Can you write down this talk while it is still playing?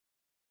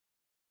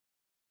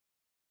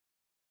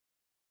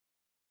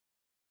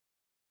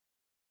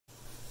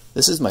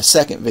This is my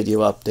second video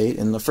update.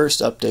 In the first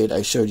update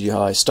I showed you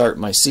how I start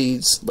my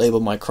seeds, label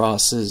my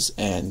crosses,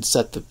 and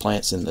set the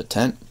plants in the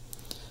tent.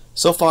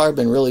 So far I've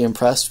been really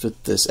impressed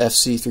with this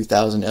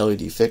FC3000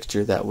 LED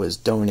fixture that was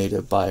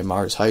donated by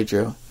Mars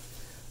Hydro.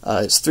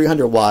 It's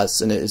 300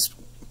 watts and it is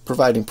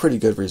providing pretty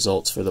good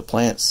results for the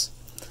plants.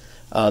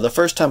 The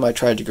first time I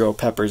tried to grow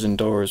peppers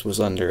indoors was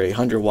under a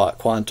 100-watt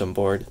quantum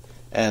board,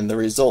 and the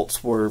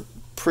results were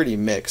pretty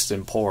mixed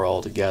and poor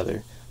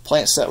altogether.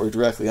 Plants that were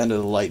directly under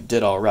the light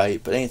did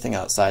alright, but anything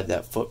outside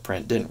that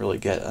footprint didn't really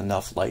get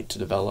enough light to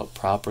develop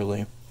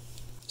properly.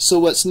 So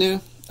what's new?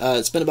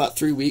 It's been about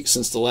 3 weeks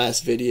since the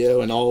last video,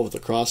 and all of the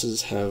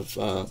crosses have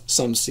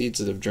some seeds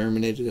that have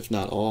germinated, if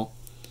not all.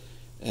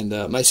 And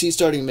my seed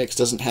starting mix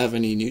doesn't have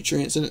any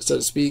nutrients in it, so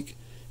to speak,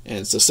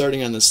 and so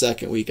starting on the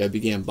second week I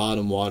began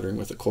bottom watering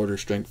with a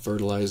quarter-strength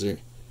fertilizer.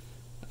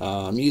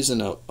 I'm using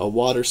a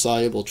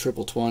water-soluble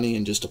 20/20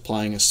 and just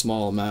applying a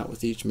small amount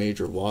with each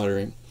major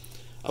watering.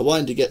 I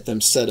wanted to get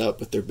them set up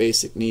with their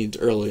basic needs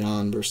early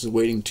on versus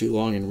waiting too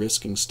long and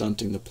risking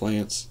stunting the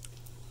plants.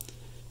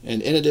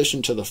 And in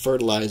addition to the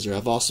fertilizer,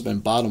 I've also been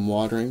bottom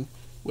watering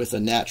with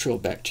a natural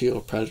bacterial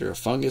predator of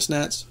fungus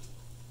gnats.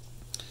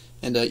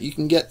 And you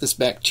can get this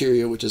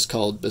bacteria, which is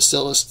called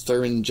Bacillus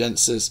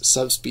thuringiensis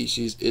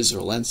subspecies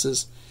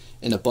israelensis,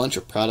 in a bunch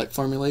of product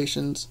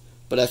formulations,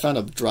 but I found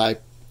a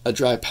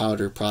dry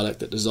powder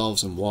product that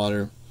dissolves in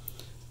water.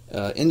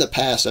 In the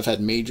past I've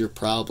had major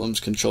problems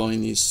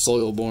controlling these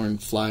soil-borne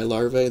fly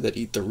larvae that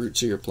eat the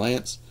roots of your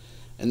plants,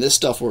 and this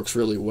stuff works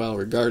really well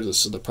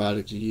regardless of the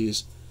product you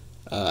use.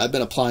 I've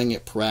been applying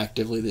it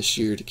proactively this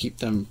year to keep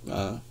them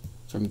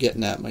from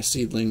getting at my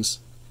seedlings.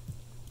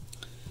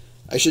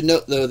 I should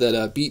note though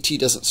that BT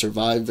doesn't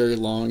survive very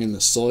long in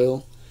the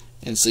soil,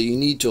 and so you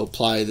need to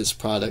apply this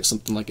product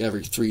something like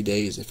every 3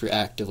 days if you're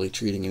actively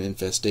treating an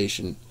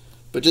infestation,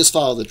 but just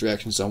follow the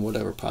directions on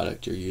whatever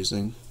product you're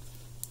using.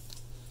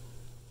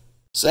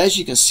 So as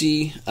you can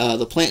see,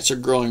 the plants are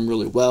growing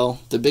really well.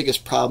 The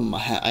biggest problem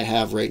I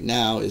have right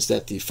now is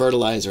that the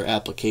fertilizer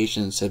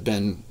applications have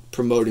been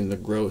promoting the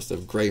growth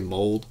of gray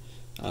mold,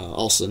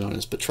 also known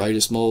as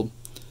botrytis mold.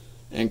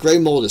 And gray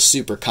mold is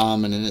super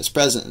common and it's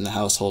present in the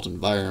household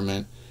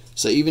environment.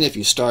 So even if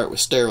you start with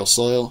sterile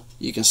soil,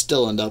 you can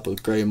still end up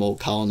with gray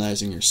mold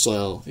colonizing your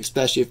soil,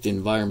 especially if the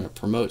environment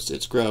promotes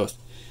its growth,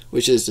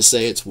 which is to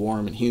say it's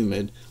warm and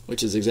humid,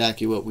 which is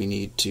exactly what we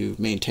need to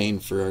maintain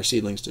for our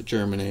seedlings to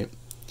germinate.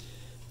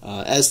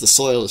 As the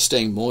soil is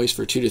staying moist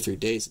for 2 to 3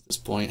 days at this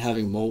point,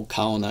 having mold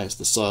colonize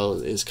the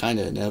soil is kind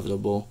of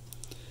inevitable.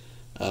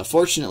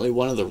 Fortunately,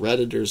 one of the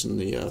redditors in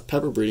the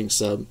pepper breeding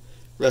sub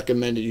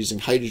recommended using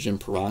hydrogen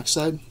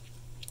peroxide,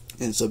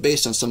 and so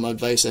based on some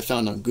advice I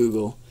found on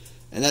Google,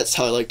 and that's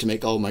how I like to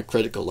make all my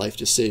critical life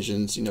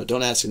decisions. You know,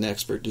 don't ask an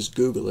expert, just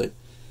Google it.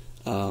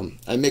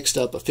 I mixed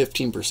up a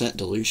 15%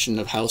 dilution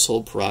of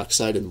household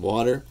peroxide and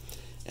water,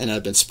 and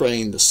I've been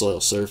spraying the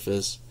soil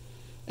surface.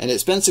 And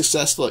it's been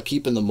successful at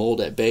keeping the mold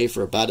at bay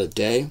for about a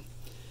day,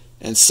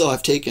 and so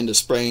I've taken to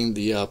spraying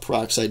the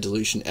peroxide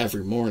dilution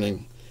every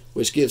morning,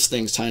 which gives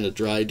things time to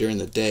dry during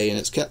the day, and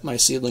it's kept my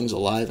seedlings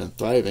alive and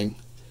thriving.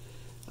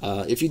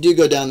 If you do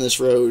go down this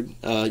road,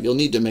 you'll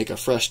need to make a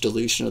fresh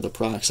dilution of the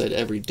peroxide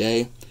every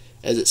day,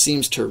 as it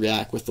seems to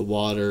react with the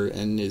water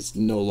and is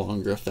no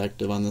longer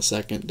effective on the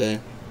second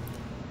day.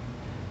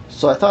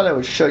 So I thought I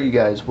would show you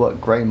guys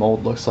what gray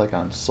mold looks like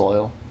on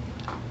soil.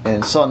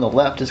 And so on the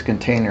left is a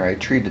container I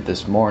treated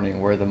this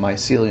morning where the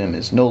mycelium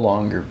is no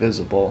longer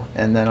visible,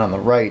 and then on the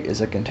right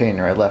is a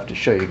container I left to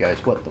show you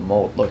guys what the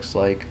mold looks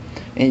like.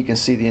 And you can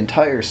see the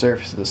entire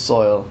surface of the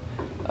soil,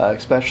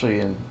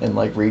 especially in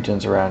like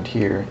regions around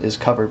here, is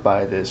covered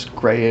by this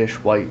grayish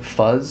white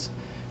fuzz,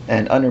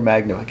 and under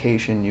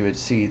magnification you would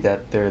see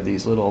that there are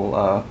these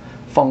little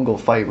fungal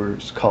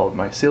fibers called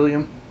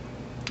mycelium.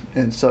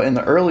 And so in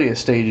the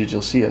earliest stages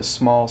you'll see a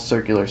small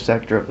circular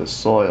sector of the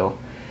soil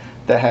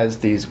that has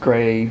these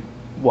gray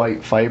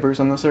white fibers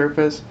on the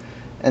surface,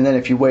 and then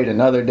if you wait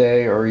another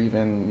day or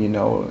even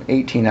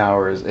 18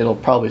 hours, it'll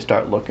probably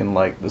start looking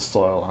like the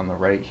soil on the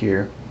right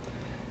here.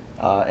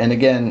 And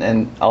again,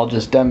 and I'll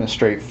just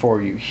demonstrate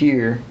for you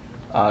here,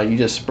 you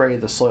just spray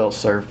the soil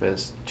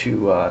surface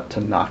to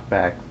knock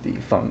back the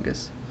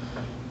fungus.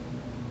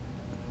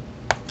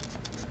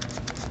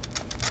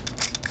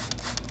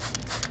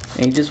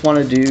 And you just want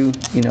to do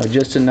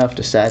just enough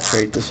to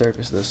saturate the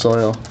surface of the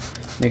soil.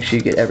 Make sure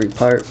you get every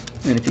part,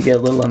 and if you get a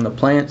little on the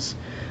plants,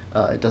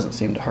 it doesn't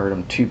seem to hurt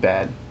them too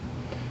bad.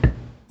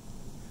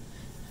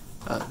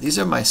 These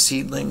are my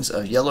seedlings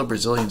of yellow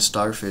Brazilian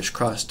starfish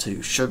crossed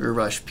to sugar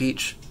rush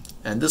peach,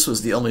 and this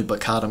was the only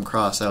baccatum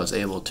cross I was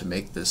able to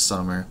make this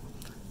summer.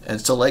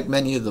 And so like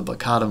many of the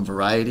baccatum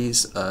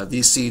varieties,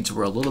 these seeds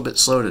were a little bit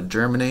slow to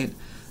germinate,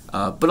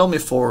 but only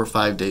 4 or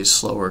 5 days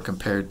slower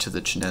compared to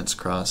the gnats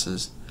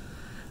crosses.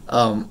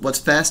 What's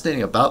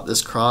fascinating about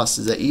this cross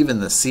is that even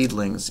the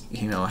seedlings,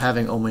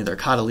 having only their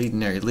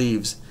cotyledonary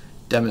leaves,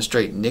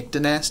 demonstrate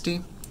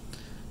Nyctinasty,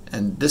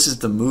 and this is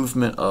the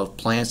movement of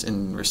plants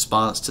in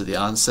response to the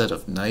onset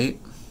of night.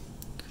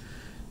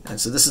 And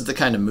so this is the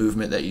kind of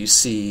movement that you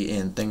see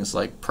in things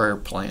like prayer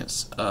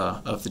plants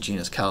of the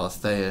genus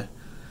Calathea.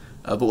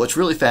 But what's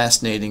really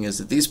fascinating is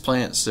that these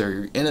plants,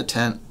 they're in a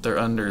tent, they're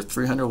under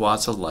 300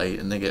 watts of light,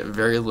 and they get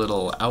very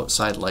little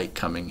outside light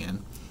coming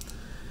in.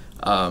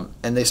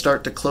 And they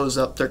start to close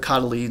up their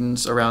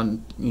cotyledons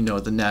around,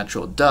 the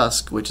natural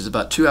dusk, which is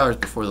about 2 hours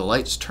before the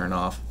lights turn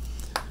off.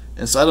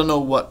 And so I don't know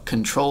what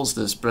controls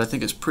this, but I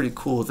think it's pretty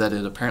cool that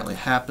it apparently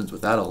happens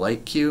without a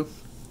light cue.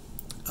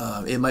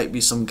 It might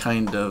be some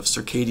kind of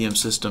circadian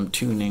system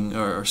tuning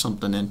or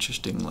something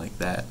interesting like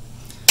that.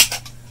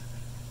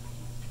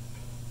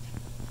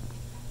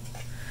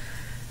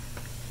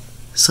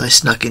 So I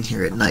snuck in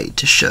here at night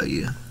to show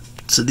you.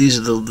 So these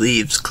are the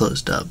leaves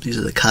closed up. These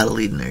are the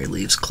cotyledonary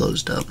leaves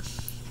closed up.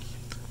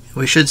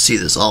 We should see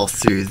this all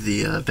through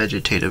the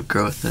vegetative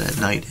growth, and at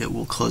night it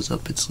will close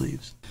up its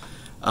leaves.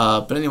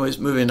 But anyways,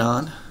 moving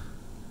on.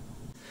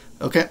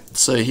 Okay,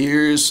 so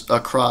here's a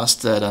cross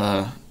that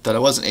I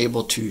wasn't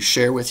able to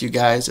share with you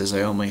guys, as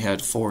I only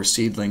had 4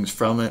 seedlings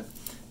from it.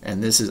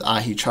 And this is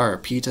Aji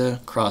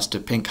Charapita crossed to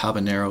pink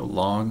habanero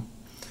long.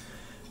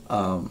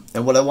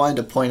 And what I wanted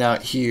to point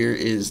out here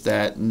is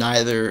that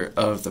neither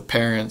of the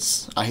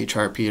parents, Aji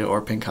Charapita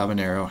or pink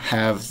habanero,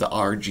 have the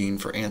R gene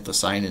for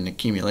anthocyanin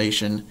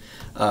accumulation.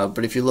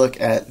 But if you look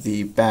at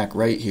the back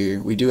right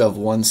here, we do have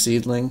one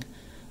seedling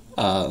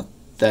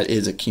that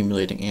is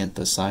accumulating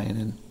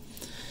anthocyanin.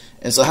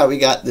 And so how we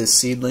got this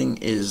seedling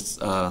is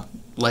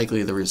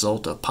likely the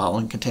result of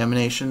pollen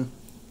contamination.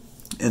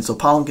 And so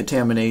pollen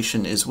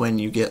contamination is when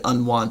you get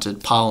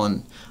unwanted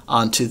pollen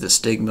onto the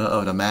stigma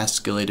of an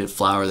emasculated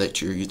flower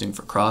that you're using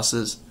for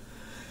crosses.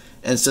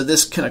 And so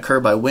this can occur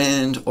by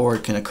wind or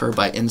it can occur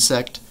by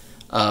insect.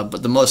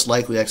 But the most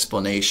likely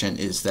explanation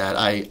is that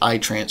I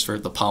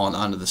transferred the pollen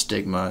onto the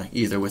stigma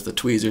either with the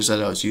tweezers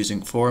that I was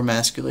using for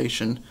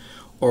emasculation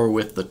or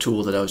with the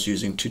tool that I was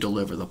using to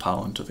deliver the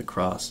pollen to the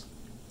cross.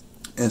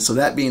 And so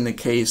that being the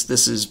case,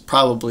 this is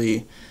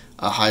probably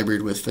a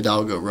hybrid with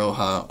Fidalgo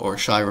Roja or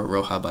Shira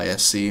Roja by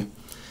SC.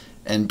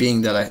 And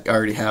being that I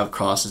already have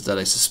crosses that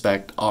I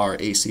suspect are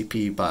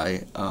ACP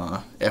by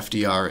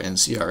FDR and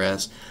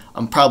CRS,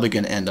 I'm probably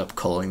going to end up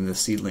culling this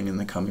seedling in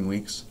the coming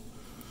weeks.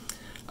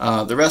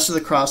 The rest of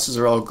the crosses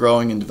are all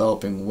growing and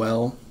developing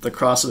well. The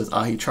crosses with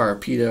Aji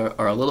Charapita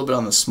are a little bit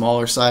on the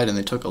smaller side and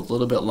they took a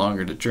little bit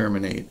longer to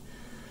germinate,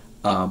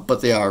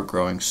 but they are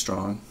growing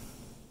strong.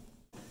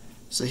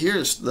 So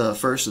here's the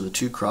first of the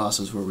 2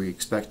 crosses where we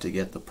expect to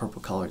get the purple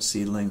colored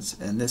seedlings,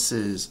 and this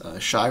is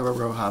Shira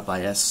Roja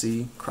by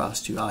SC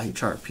crossed to Aji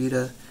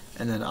Charapita,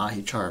 and then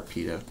Aji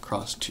Charapita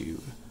crossed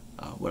to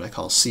what I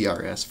call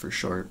CRS for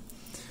short.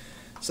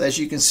 So as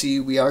you can see,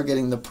 we are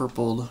getting the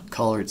purple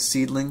colored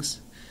seedlings.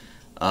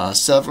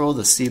 Several of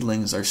the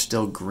seedlings are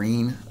still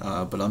green,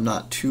 but I'm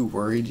not too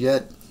worried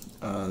yet.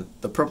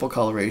 The purple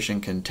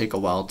coloration can take a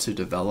while to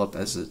develop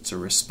as it's a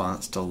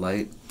response to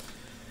light.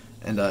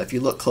 And if you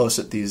look close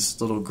at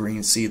these little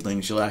green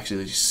seedlings, you'll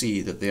actually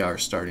see that they are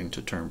starting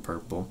to turn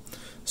purple.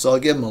 So I'll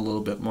give them a little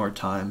bit more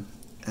time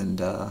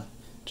and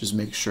just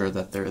make sure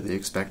that they're the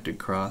expected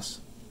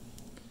cross.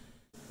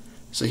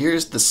 So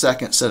here's the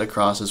second set of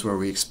crosses where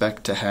we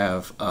expect to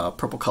have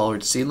purple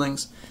colored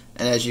seedlings.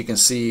 And as you can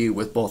see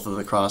with both of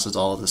the crosses,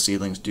 all of the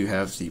seedlings do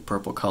have the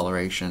purple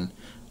coloration.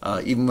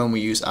 Even when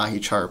we use Aji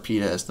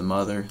Charapita as the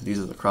mother, these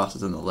are the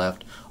crosses on the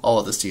left, all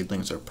of the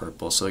seedlings are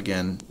purple. So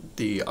again,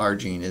 the R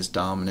gene is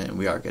dominant and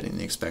we are getting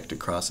the expected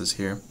crosses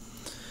here.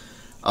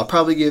 I'll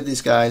probably give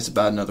these guys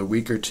about another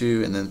week or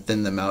 2 and then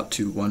thin them out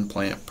to 1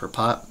 plant per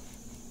pot.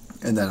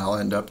 And then I'll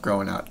end up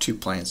growing out 2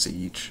 plants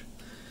each.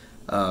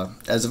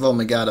 As I've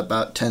only got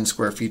about 10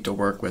 square feet to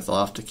work with,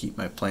 I'll have to keep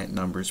my plant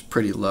numbers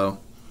pretty low.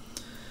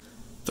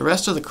 The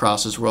rest of the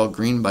crosses were all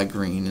green by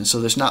green, and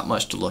so there's not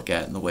much to look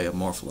at in the way of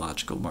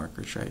morphological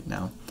markers right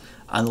now.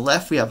 On the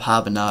left we have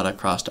Habanada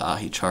crossed to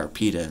Aji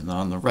Charapita, and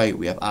on the right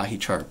we have Aji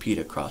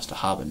Charapita crossed to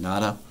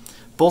Habanada.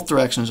 Both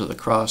directions of the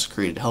cross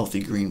created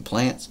healthy green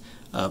plants,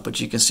 but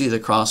you can see the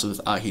crosses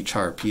with Aji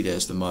Charapita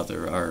as the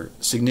mother are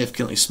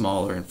significantly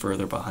smaller and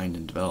further behind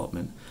in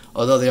development,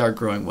 although they are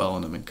growing well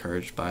and I'm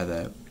encouraged by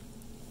that.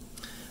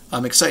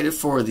 I'm excited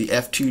for the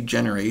F2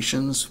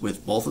 generations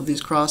with both of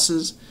these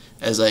crosses,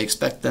 as I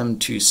expect them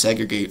to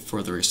segregate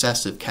for the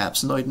recessive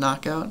capsinoid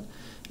knockout,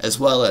 as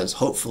well as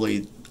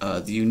hopefully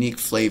the unique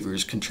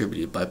flavors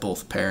contributed by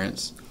both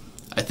parents.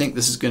 I think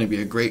this is going to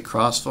be a great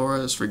cross for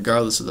us,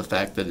 regardless of the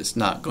fact that it's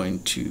not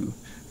going to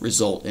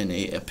result in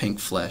a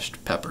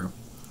pink-fleshed pepper.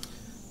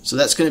 So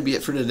that's going to be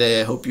it for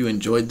today. I hope you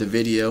enjoyed the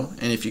video,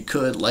 and if you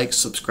could, like,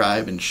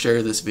 subscribe, and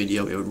share this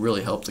video. It would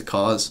really help the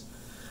cause.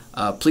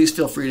 Please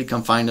feel free to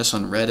come find us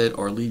on Reddit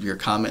or leave your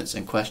comments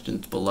and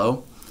questions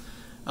below.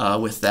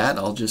 With that,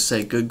 I'll just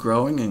say good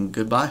growing and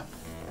goodbye.